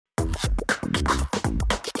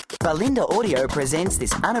Belinda Audio presents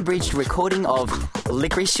this unabridged recording of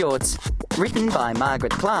Licorice Shorts, written by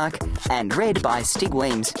Margaret Clark and read by Stig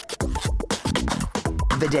Weems.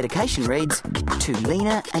 The dedication reads, To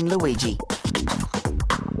Lena and Luigi.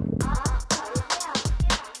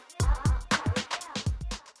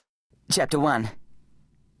 Chapter 1.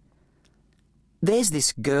 There's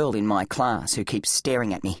this girl in my class who keeps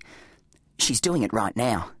staring at me. She's doing it right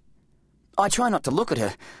now. I try not to look at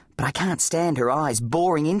her, but I can't stand her eyes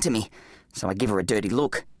boring into me, so I give her a dirty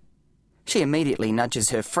look. She immediately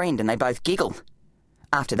nudges her friend and they both giggle.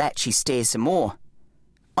 After that, she stares some more.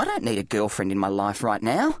 I don't need a girlfriend in my life right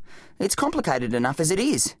now. It's complicated enough as it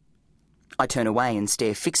is. I turn away and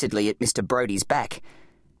stare fixedly at Mr. Brodie's back.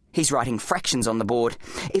 He's writing fractions on the board.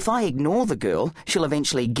 If I ignore the girl, she'll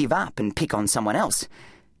eventually give up and pick on someone else.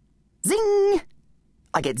 Zing!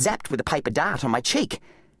 I get zapped with a paper dart on my cheek.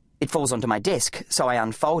 It falls onto my desk, so I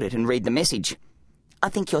unfold it and read the message. I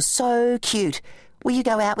think you're so cute. Will you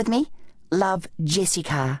go out with me? Love,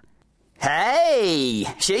 Jessica. Hey!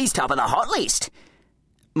 She's top of the hot list.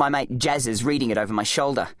 My mate jazzes, reading it over my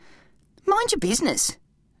shoulder. Mind your business.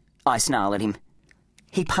 I snarl at him.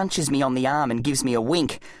 He punches me on the arm and gives me a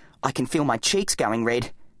wink. I can feel my cheeks going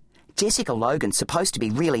red. Jessica Logan's supposed to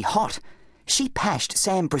be really hot. She pashed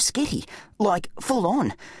Sam Brischetti, like full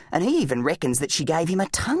on, and he even reckons that she gave him a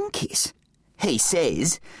tongue kiss. He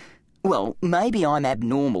says, well, maybe I'm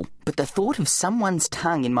abnormal, but the thought of someone's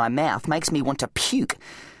tongue in my mouth makes me want to puke.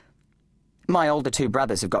 My older two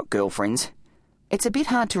brothers have got girlfriends. It's a bit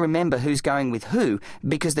hard to remember who's going with who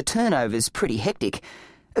because the turnover's pretty hectic.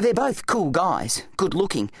 They're both cool guys, good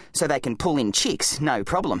looking, so they can pull in chicks, no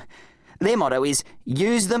problem. Their motto is,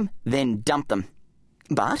 use them, then dump them.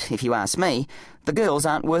 But, if you ask me, the girls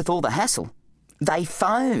aren't worth all the hassle. They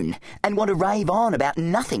phone and want to rave on about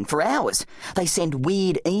nothing for hours. They send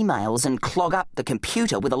weird emails and clog up the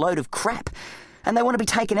computer with a load of crap. And they want to be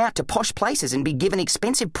taken out to posh places and be given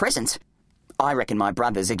expensive presents. I reckon my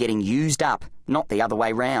brothers are getting used up, not the other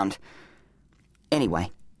way round.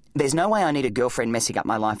 Anyway, there's no way I need a girlfriend messing up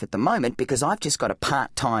my life at the moment because I've just got a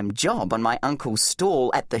part-time job on my uncle's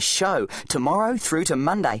stall at the show, tomorrow through to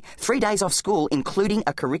Monday, 3 days off school, including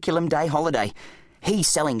a curriculum day holiday. He's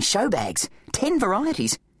selling show bags, 10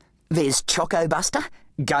 varieties. There's Choco Buster,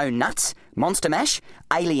 Go Nuts, Monster Mash,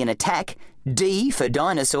 Alien Attack, D for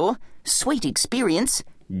Dinosaur, Sweet Experience,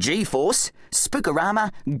 G-Force,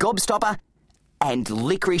 Spookorama, Gobstopper, and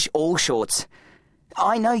Licorice All Shorts.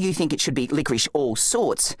 I know you think it should be Licorice All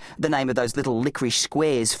Sorts, the name of those little licorice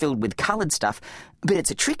squares filled with coloured stuff, but it's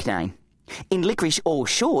a trick name. In Licorice All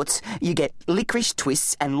Shorts, you get licorice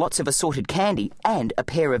twists and lots of assorted candy and a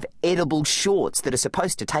pair of edible shorts that are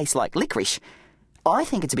supposed to taste like licorice. I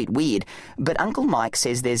think it's a bit weird, but Uncle Mike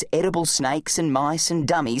says there's edible snakes and mice and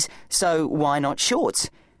dummies, so why not shorts?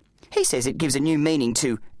 He says it gives a new meaning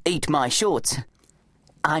to eat my shorts.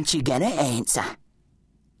 Aren't you gonna answer?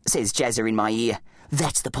 Says Jazza in my ear.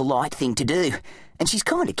 That's the polite thing to do. And she's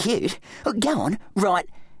kind of cute. Go on, right.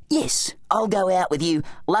 Yes, I'll go out with you.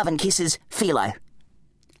 Love and kisses, Philo.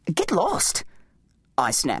 Get lost.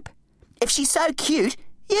 I snap. If she's so cute,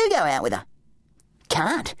 you go out with her.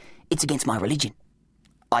 Can't. It's against my religion.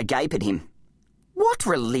 I gape at him. What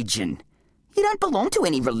religion? You don't belong to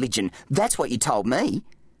any religion. That's what you told me.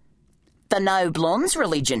 The no blondes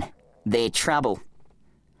religion. They're trouble.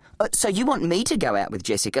 So you want me to go out with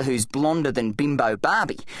Jessica, who's blonder than Bimbo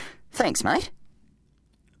Barbie? Thanks, mate.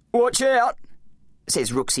 Watch out,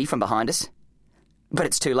 says Rooksy from behind us. But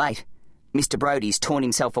it's too late. Mr. Brodie's torn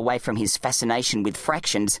himself away from his fascination with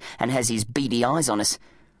fractions and has his beady eyes on us.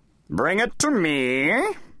 Bring it to me,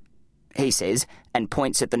 he says, and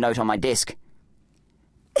points at the note on my desk.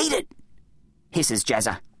 Eat it, hisses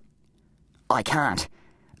Jazza. I can't.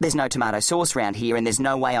 There's no tomato sauce round here and there's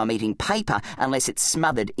no way I'm eating paper unless it's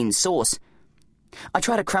smothered in sauce. I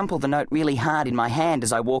try to crumple the note really hard in my hand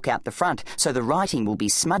as I walk out the front so the writing will be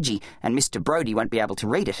smudgy and Mr. Brodie won't be able to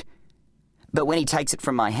read it. But when he takes it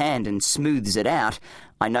from my hand and smooths it out,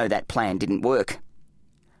 I know that plan didn't work.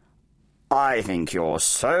 I think you're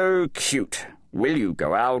so cute. Will you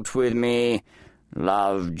go out with me?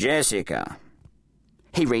 Love, Jessica.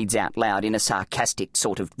 He reads out loud in a sarcastic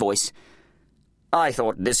sort of voice. I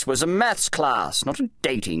thought this was a maths class, not a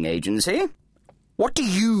dating agency. What do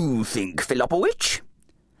you think, Filipowicz?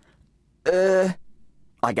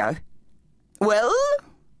 I go. Well,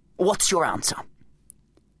 what's your answer?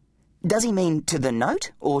 Does he mean to the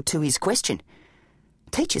note or to his question?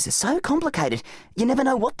 Teachers are so complicated, you never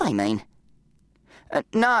know what they mean.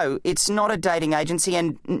 No, it's not a dating agency,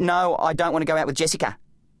 and no, I don't want to go out with Jessica.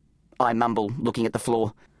 I mumble, looking at the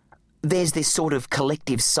floor. There's this sort of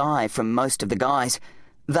collective sigh from most of the guys.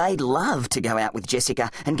 They'd love to go out with Jessica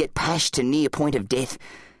and get pashed to near point of death.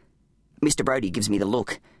 Mr. Brodie gives me the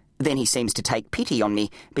look. Then he seems to take pity on me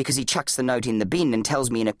because he chucks the note in the bin and tells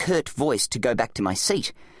me in a curt voice to go back to my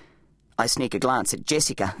seat. I sneak a glance at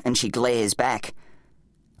Jessica and she glares back.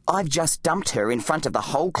 I've just dumped her in front of the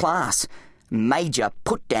whole class. Major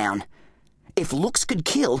put down. If looks could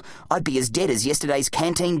kill, I'd be as dead as yesterday's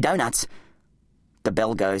canteen donuts. The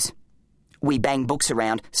bell goes. We bang books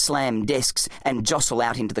around, slam desks, and jostle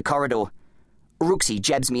out into the corridor. Rooksy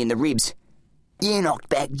jabs me in the ribs. You knocked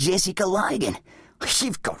back Jessica Logan.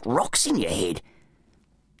 You've got rocks in your head.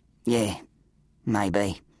 Yeah,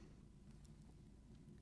 maybe.